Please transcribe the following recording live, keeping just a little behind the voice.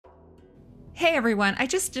Hey everyone, I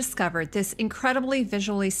just discovered this incredibly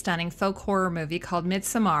visually stunning folk horror movie called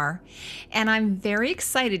Midsommar, and I'm very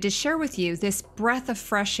excited to share with you this breath of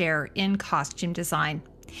fresh air in costume design.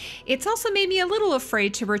 It's also made me a little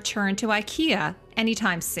afraid to return to IKEA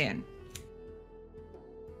anytime soon.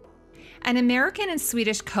 An American and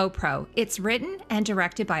Swedish co-pro, it's written and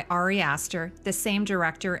directed by Ari Aster, the same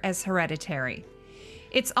director as Hereditary.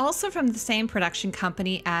 It's also from the same production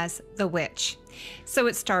company as The Witch. So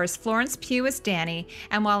it stars Florence Pugh as Dani,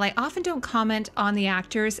 and while I often don't comment on the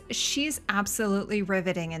actors, she's absolutely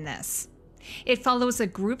riveting in this. It follows a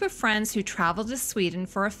group of friends who travel to Sweden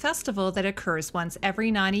for a festival that occurs once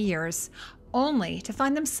every 90 years, only to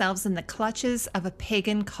find themselves in the clutches of a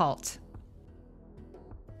pagan cult.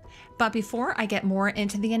 But before I get more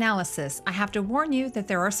into the analysis, I have to warn you that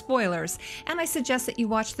there are spoilers, and I suggest that you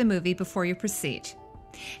watch the movie before you proceed.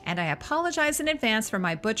 And I apologize in advance for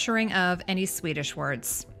my butchering of any Swedish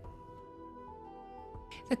words.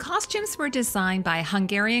 The costumes were designed by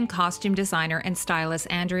Hungarian costume designer and stylist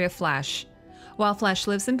Andrea Flesch. While Flesch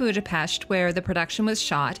lives in Budapest, where the production was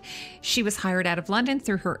shot, she was hired out of London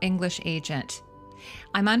through her English agent.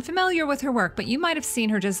 I'm unfamiliar with her work, but you might have seen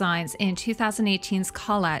her designs in 2018's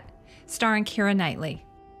Colette, starring Keira Knightley.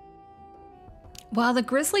 While the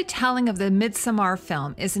grisly telling of the Midsommar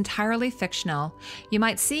film is entirely fictional, you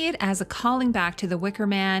might see it as a calling back to The Wicker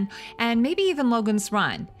Man and maybe even Logan's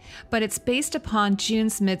Run, but it's based upon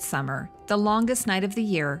June's Midsummer, the longest night of the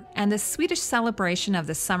year, and the Swedish celebration of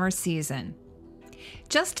the summer season.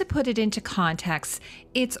 Just to put it into context,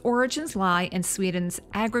 its origins lie in Sweden's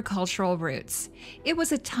agricultural roots. It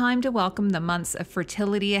was a time to welcome the months of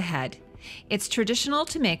fertility ahead. It's traditional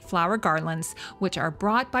to make flower garlands, which are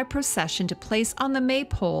brought by procession to place on the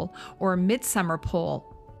maypole or midsummer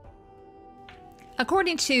pole.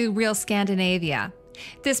 According to Real Scandinavia,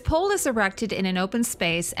 this pole is erected in an open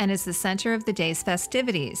space and is the center of the day's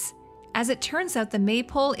festivities. As it turns out, the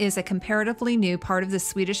maypole is a comparatively new part of the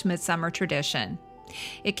Swedish midsummer tradition.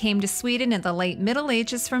 It came to Sweden in the late Middle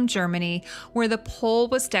Ages from Germany, where the pole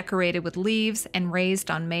was decorated with leaves and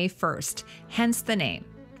raised on May 1st, hence the name.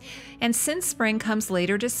 And since spring comes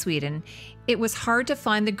later to Sweden, it was hard to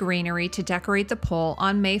find the greenery to decorate the pole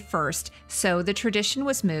on May 1st, so the tradition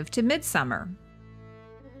was moved to midsummer.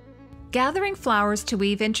 Gathering flowers to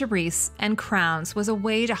weave into wreaths and crowns was a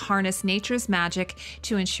way to harness nature's magic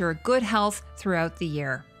to ensure good health throughout the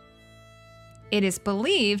year. It is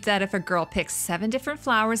believed that if a girl picks 7 different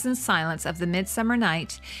flowers in silence of the midsummer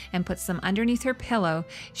night and puts them underneath her pillow,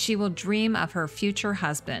 she will dream of her future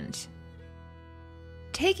husband.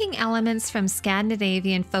 Taking elements from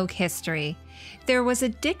Scandinavian folk history, there was a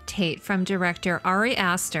dictate from director Ari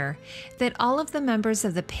Aster that all of the members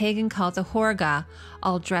of the pagan cult the Horga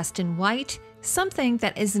all dressed in white, something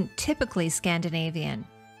that isn't typically Scandinavian.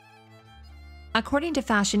 According to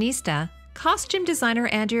Fashionista, costume designer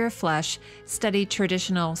Andrea Flesch studied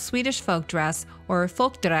traditional Swedish folk dress or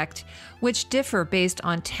folkdräkt, which differ based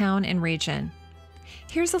on town and region.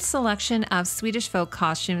 Here's a selection of Swedish folk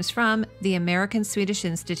costumes from the American Swedish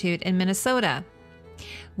Institute in Minnesota.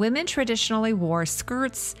 Women traditionally wore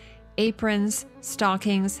skirts, aprons,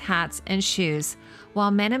 stockings, hats, and shoes,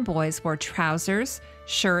 while men and boys wore trousers,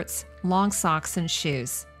 shirts, long socks, and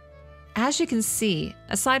shoes. As you can see,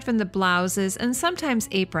 aside from the blouses and sometimes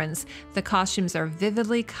aprons, the costumes are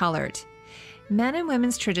vividly colored. Men and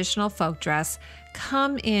women's traditional folk dress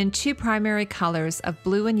come in 2 primary colors of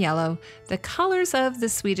blue and yellow, the colors of the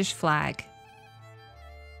Swedish flag.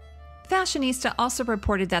 Fashionista also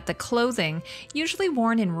reported that the clothing, usually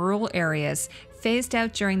worn in rural areas, phased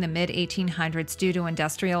out during the mid-1800s due to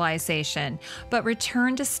industrialization, but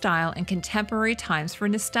returned to style in contemporary times for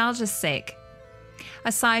nostalgia's sake.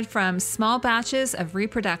 Aside from small batches of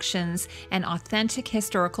reproductions and authentic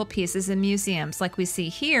historical pieces in museums like we see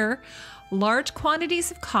here, large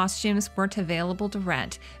quantities of costumes weren't available to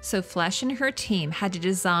rent, so Flesch and her team had to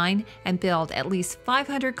design and build at least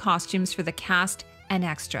 500 costumes for the cast and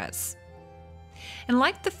extras. And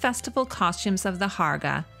like the festival costumes of the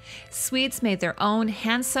Harga, Swedes made their own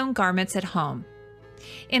hand-sewn garments at home.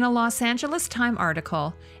 In a Los Angeles Times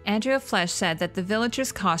article, Andrea Flesch said that the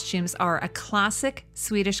villagers' costumes are a classic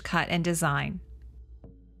Swedish cut and design.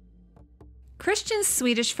 Christian's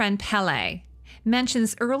Swedish friend Pelle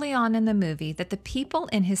mentions early on in the movie that the people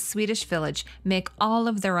in his Swedish village make all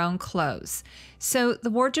of their own clothes. So the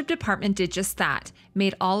wardrobe department did just that,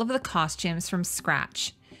 made all of the costumes from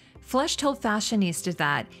scratch. Flesch told Fashionista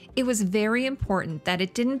that it was very important that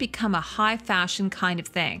it didn't become a high fashion kind of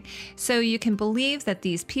thing, so you can believe that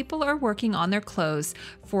these people are working on their clothes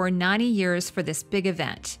for 90 years for this big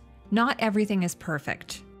event. Not everything is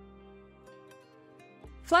perfect.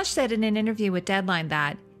 Flesch said in an interview with Deadline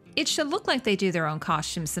that it should look like they do their own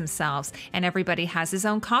costumes themselves and everybody has his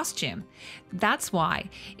own costume. That's why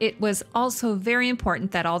it was also very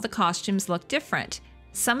important that all the costumes look different.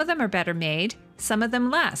 Some of them are better made, some of them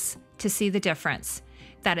less, to see the difference.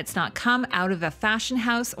 That it's not come out of a fashion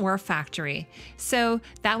house or a factory. So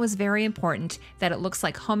that was very important, that it looks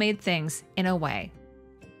like homemade things in a way.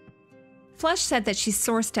 Flesch said that she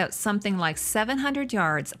sourced out something like 700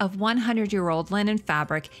 yards of 100-year-old linen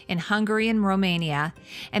fabric in Hungary and Romania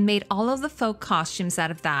and made all of the folk costumes out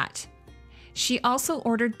of that. She also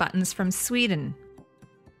ordered buttons from Sweden.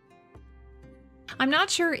 I'm not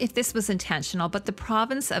sure if this was intentional, but the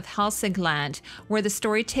province of Hälsingland, where the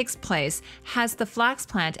story takes place, has the flax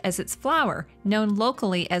plant as its flower, known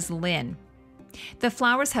locally as lin. The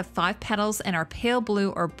flowers have 5 petals and are pale blue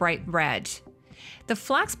or bright red. The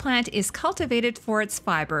flax plant is cultivated for its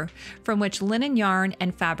fiber, from which linen yarn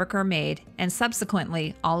and fabric are made, and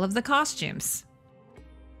subsequently all of the costumes.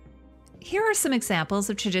 Here are some examples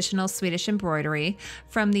of traditional Swedish embroidery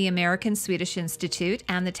from the American Swedish Institute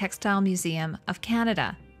and the Textile Museum of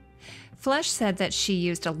Canada. Flesch said that she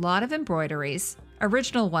used a lot of embroideries,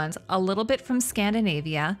 original ones a little bit from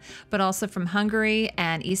Scandinavia, but also from Hungary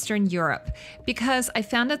and Eastern Europe, because I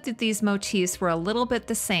found out that these motifs were a little bit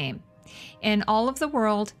the same. In all of the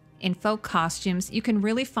world, in folk costumes, you can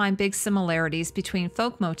really find big similarities between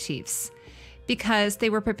folk motifs. Because they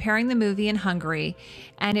were preparing the movie in Hungary,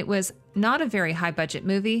 and it was not a very high budget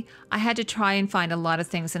movie, I had to try and find a lot of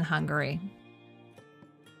things in Hungary.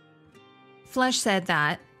 Flesch said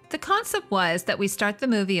that the concept was that we start the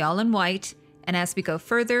movie all in white, and as we go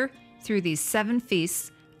further through these 7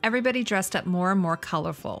 feasts, everybody dressed up more and more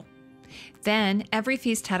colorful. Then every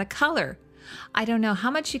feast had a color. I don't know how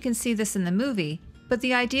much you can see this in the movie, but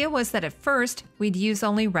the idea was that at first we'd use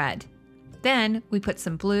only red. Then we put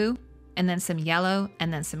some blue, and then some yellow,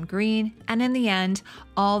 and then some green, and in the end,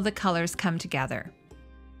 all the colors come together.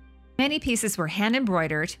 Many pieces were hand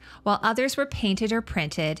embroidered, while others were painted or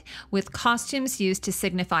printed, with costumes used to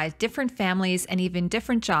signify different families and even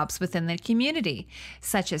different jobs within the community,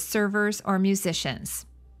 such as servers or musicians.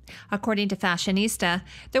 According to Fashionista,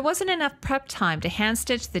 there wasn't enough prep time to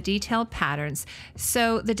hand-stitch the detailed patterns,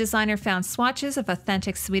 so the designer found swatches of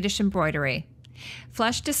authentic Swedish embroidery.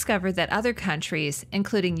 Flesch discovered that other countries,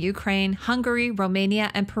 including Ukraine, Hungary,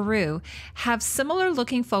 Romania, and Peru, have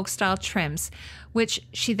similar-looking folk-style trims, which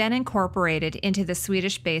she then incorporated into the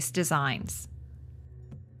Swedish-based designs.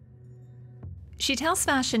 She tells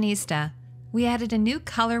Fashionista, "We added a new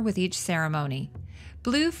color with each ceremony.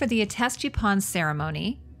 Blue for the Attest du Pont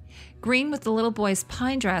ceremony, green with the little boy's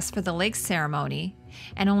pine dress for the lake ceremony,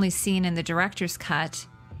 and only seen in the director's cut,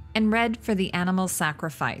 and red for the animal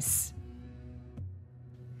sacrifice."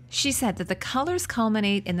 She said that the colors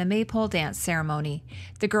culminate in the maypole dance ceremony.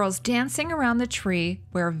 The girls dancing around the tree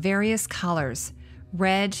wear various colors: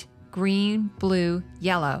 red, green, blue,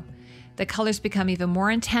 yellow. The colors become even more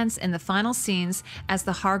intense in the final scenes as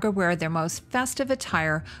the Harga wear their most festive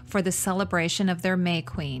attire for the celebration of their May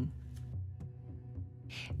Queen.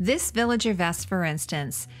 This villager vest, for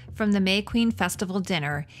instance, from the May Queen Festival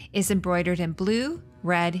dinner, is embroidered in blue,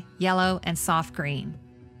 red, yellow, and soft green.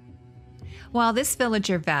 While this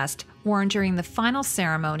villager vest, worn during the final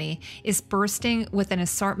ceremony, is bursting with an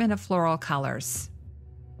assortment of floral colors.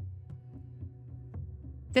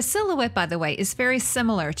 The silhouette, by the way, is very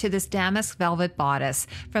similar to this damask velvet bodice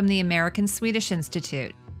from the American Swedish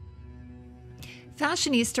Institute.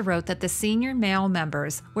 Fashionista wrote that the senior male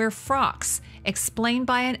members wear frocks explained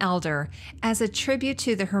by an elder as a tribute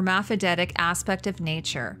to the hermaphroditic aspect of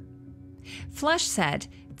nature. Flesch said,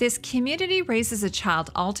 "This community raises a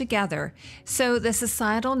child altogether, so the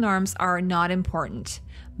societal norms are not important.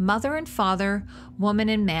 Mother and father, woman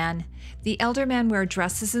and man. The elder men wear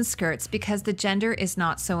dresses and skirts because the gender is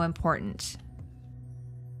not so important."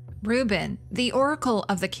 Reuben, the oracle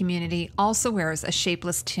of the community, also wears a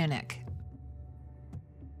shapeless tunic.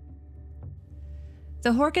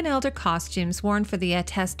 The Horganelder costumes worn for the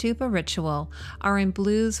Attestupa ritual are in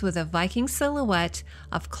blues with a Viking silhouette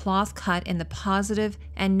of cloth cut in the positive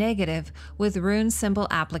and negative with rune symbol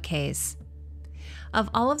appliques. Of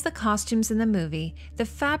all of the costumes in the movie, the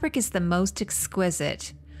fabric is the most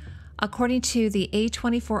exquisite. According to the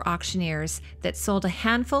A24 auctioneers that sold a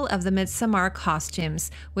handful of the Midsommar costumes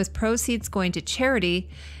with proceeds going to charity,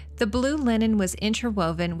 the blue linen was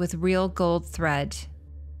interwoven with real gold thread.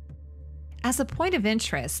 As a point of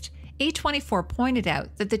interest, A24 pointed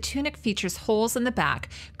out that the tunic features holes in the back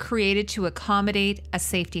created to accommodate a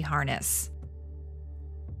safety harness.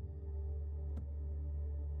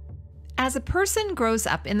 As a person grows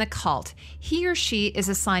up in the cult, he or she is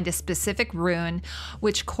assigned a specific rune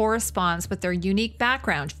which corresponds with their unique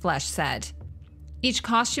background, Flesch said. Each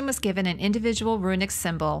costume was given an individual runic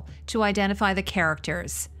symbol to identify the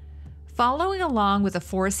characters. Following along with the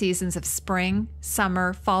 4 seasons of spring,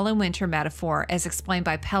 summer, fall, and winter metaphor as explained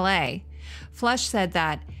by Pele, Flesch said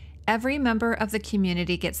that every member of the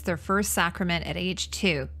community gets their first sacrament at age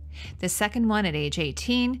 2, the second one at age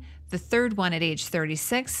 18, the third one at age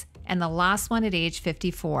 36, and the last one at age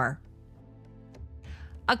 54.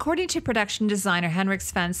 According to production designer Henrik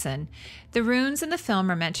Svensson, the runes in the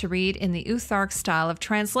film are meant to read in the Uthark style of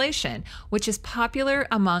translation, which is popular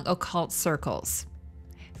among occult circles.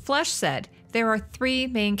 Flesch said there are 3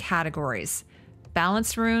 main categories: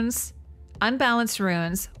 balanced runes, unbalanced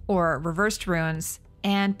runes or reversed runes,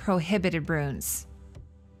 and prohibited runes.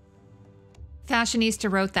 Fashionista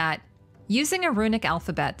wrote that, using a runic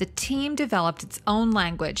alphabet, the team developed its own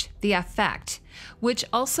language, the affect, which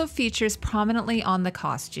also features prominently on the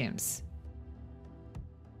costumes.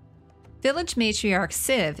 Village matriarch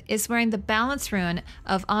Siv is wearing the balance rune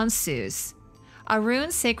of Ansuz, a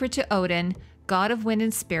rune sacred to Odin, god of wind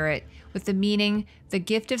and spirit, with the meaning the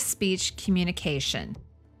gift of speech communication.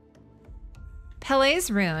 Pele's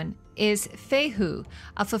rune is Fehu,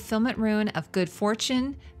 a fulfillment rune of good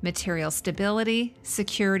fortune, material stability,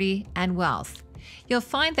 security, and wealth. You'll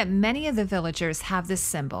find that many of the villagers have this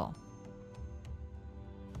symbol.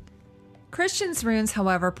 Christian's runes,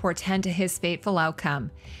 however, portend to his fateful outcome.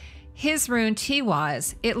 His rune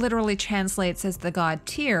Tiwaz, it literally translates as the god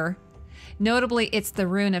Tyr. Notably, it's the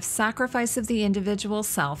rune of sacrifice of the individual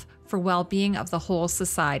self for well-being of the whole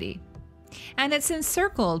society. And it's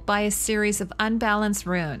encircled by a series of unbalanced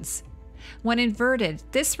runes. When inverted,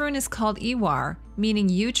 this rune is called Iwar, meaning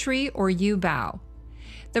yew tree or yew bough.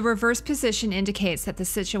 The reverse position indicates that the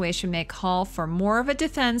situation may call for more of a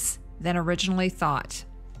defense than originally thought.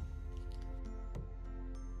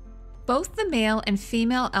 Both the male and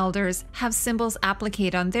female elders have symbols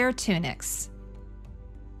appliqued on their tunics.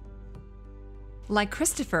 Like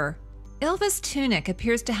Christopher, Ylva's tunic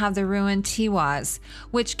appears to have the rune Tiwaz,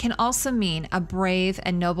 which can also mean a brave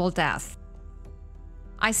and noble death.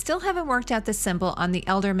 I still haven't worked out the symbol on the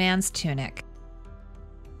elder man's tunic.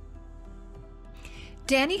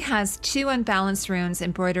 Dani has 2 unbalanced runes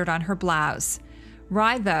embroidered on her blouse.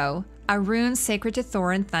 Rytho, a rune sacred to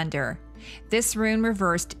Thor and thunder. This rune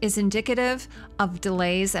reversed is indicative of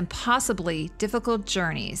delays and possibly difficult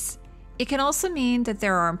journeys. It can also mean that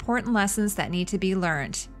there are important lessons that need to be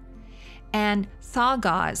learned. And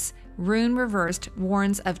Thagaz, rune reversed,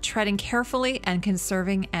 warns of treading carefully and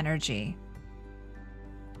conserving energy.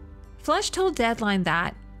 Flesch told Deadline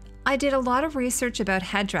that, I did a lot of research about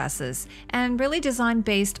headdresses and really designed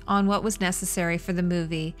based on what was necessary for the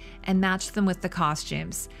movie and matched them with the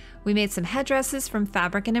costumes. We made some headdresses from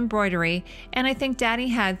fabric and embroidery, and I think Daddy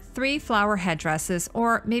had 3 flower headdresses,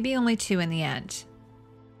 or maybe only 2 in the end.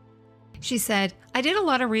 She said, I did a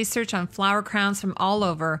lot of research on flower crowns from all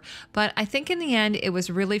over, but I think in the end it was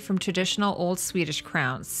really from traditional old Swedish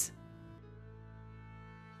crowns.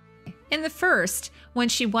 In the first, when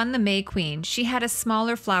she won the May Queen, she had a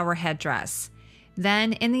smaller flower headdress.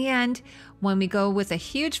 Then, in the end, when we go with a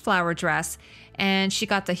huge flower dress, and she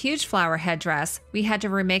got the huge flower headdress, we had to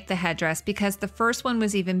remake the headdress because the first one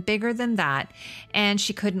was even bigger than that, and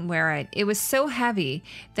she couldn't wear it. It was so heavy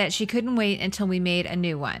that she couldn't wait until we made a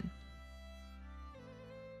new one.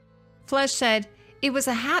 Flesch said, it was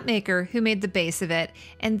a hat maker who made the base of it,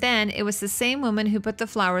 and then it was the same woman who put the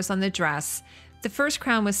flowers on the dress. The first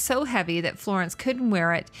crown was so heavy that Florence couldn't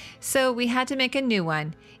wear it, so we had to make a new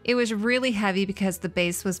one. It was really heavy because the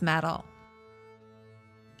base was metal.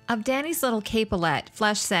 Of Dani's little capelet,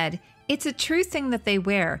 Flesch said, it's a true thing that they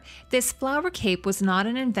wear. This flower cape was not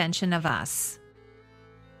an invention of us.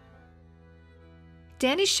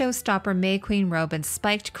 Dani's showstopper May Queen robe and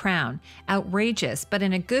spiked crown, outrageous but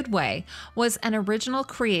in a good way, was an original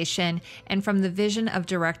creation and from the vision of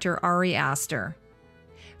director Ari Aster.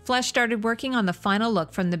 Flesch started working on the final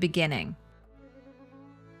look from the beginning.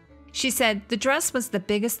 She said, the dress was the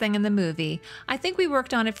biggest thing in the movie. I think we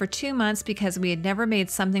worked on it for 2 months because we had never made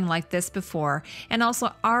something like this before, and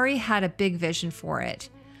also Ari had a big vision for it.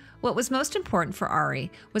 What was most important for Ari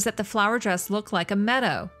was that the flower dress looked like a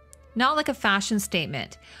meadow, not like a fashion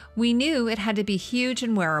statement. We knew it had to be huge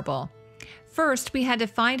and wearable. First, we had to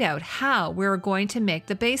find out how we were going to make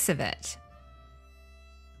the base of it.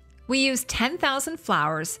 We used 10,000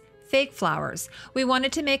 flowers, fake flowers. We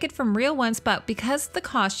wanted to make it from real ones, but because the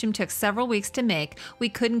costume took several weeks to make, we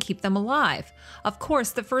couldn't keep them alive. Of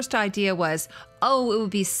course, the first idea was, oh, it would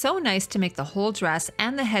be so nice to make the whole dress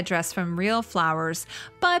and the headdress from real flowers,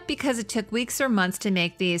 but because it took weeks or months to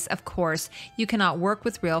make these, of course, you cannot work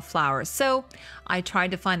with real flowers. So I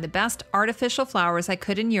tried to find the best artificial flowers I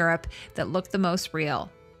could in Europe that looked the most real.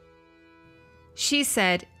 She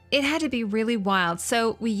said, it had to be really wild,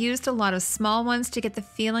 so we used a lot of small ones to get the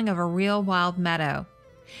feeling of a real wild meadow.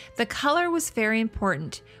 The color was very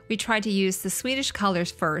important. We tried to use the Swedish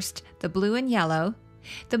colors first, the blue and yellow.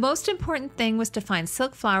 The most important thing was to find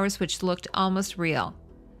silk flowers which looked almost real.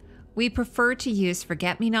 We preferred to use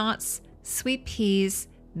forget-me-nots, sweet peas,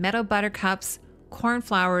 meadow buttercups,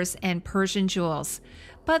 cornflowers, and Persian jewels.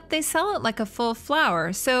 But they sell it like a full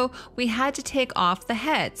flower, so we had to take off the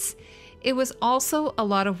heads. It was also a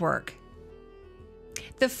lot of work.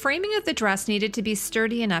 The framing of the dress needed to be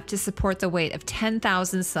sturdy enough to support the weight of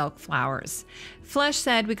 10,000 silk flowers. Flesch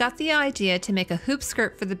said we got the idea to make a hoop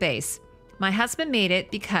skirt for the base. My husband made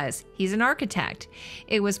it because he's an architect.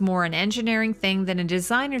 It was more an engineering thing than a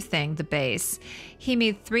designer thing, the base. He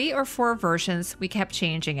made 3 or 4 versions. We kept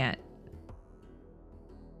changing it.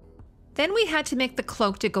 Then we had to make the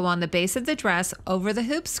cloak to go on the base of the dress over the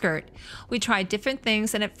hoop skirt. We tried different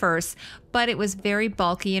things at first, but it was very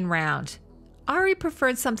bulky and round. Ari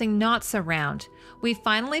preferred something not so round. We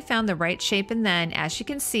finally found the right shape, and then, as you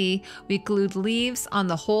can see, we glued leaves on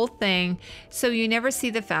the whole thing so you never see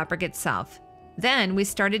the fabric itself. Then we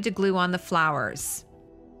started to glue on the flowers.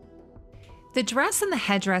 The dress and the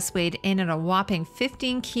headdress weighed in at a whopping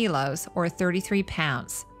 15 kilos or 33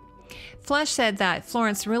 pounds. Flesch said that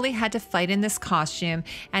Florence really had to fight in this costume,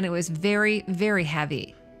 and it was very, very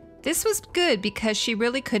heavy. This was good because she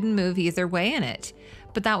really couldn't move either way in it,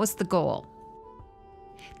 but that was the goal.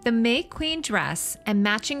 The May Queen dress and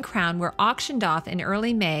matching crown were auctioned off in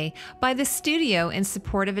early May by the studio in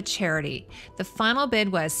support of a charity. The final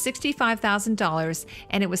bid was $65,000,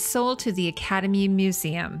 and it was sold to the Academy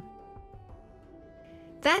Museum.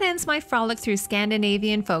 That ends my frolic through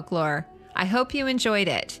Scandinavian folklore. I hope you enjoyed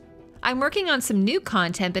it. I'm working on some new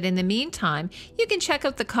content, but in the meantime, you can check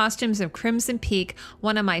out the costumes of Crimson Peak,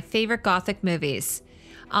 one of my favorite Gothic movies.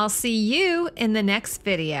 I'll see you in the next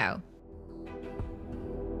video.